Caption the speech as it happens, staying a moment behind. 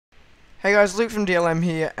Hey guys, Luke from DLM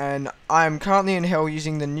here, and I'm currently in hell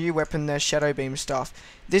using the new weapon there, Shadow Beam Stuff.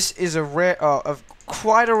 This is a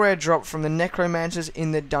quite a rare drop from the necromancers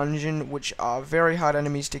in the dungeon, which are very hard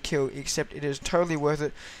enemies to kill, except it is totally worth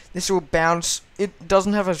it. This will bounce. It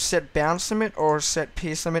doesn't have a set bounce limit or a set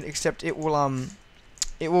pierce limit, except it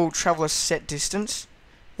will travel a set distance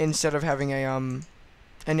instead of having a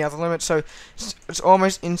any other limit. So it's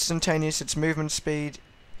almost instantaneous. Its movement speed.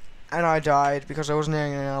 And I died because I wasn't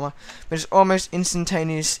wearing any armor. But it's almost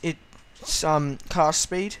instantaneous. It's cast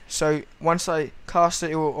speed. So once I cast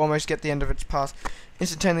it, it will almost get the end of its path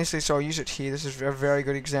instantaneously. So I'll use it here. This is a very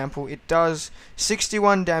good example. It does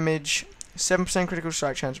 61 damage, 7% critical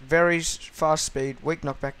strike chance, very fast speed, weak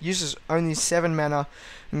knockback, uses only 7 mana,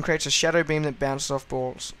 and creates a shadow beam that bounces off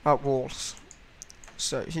walls.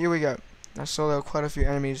 So here we go. I saw there were quite a few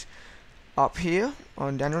enemies up here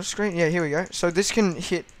on Daniel's screen. Yeah, here we go. So this can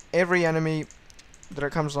hit every enemy that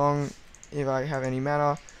it comes along if I have any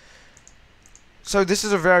mana. So this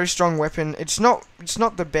is a very strong weapon. It's not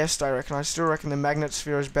the best, I reckon. I still reckon the magnet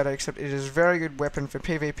sphere is better, except it is a very good weapon for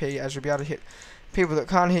PvP, as you'll be able to hit people that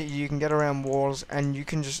can't hit you. You can get around walls and you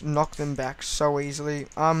can just knock them back so easily.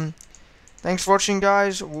 Thanks for watching,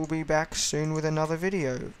 guys. We'll be back soon with another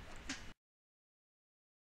video.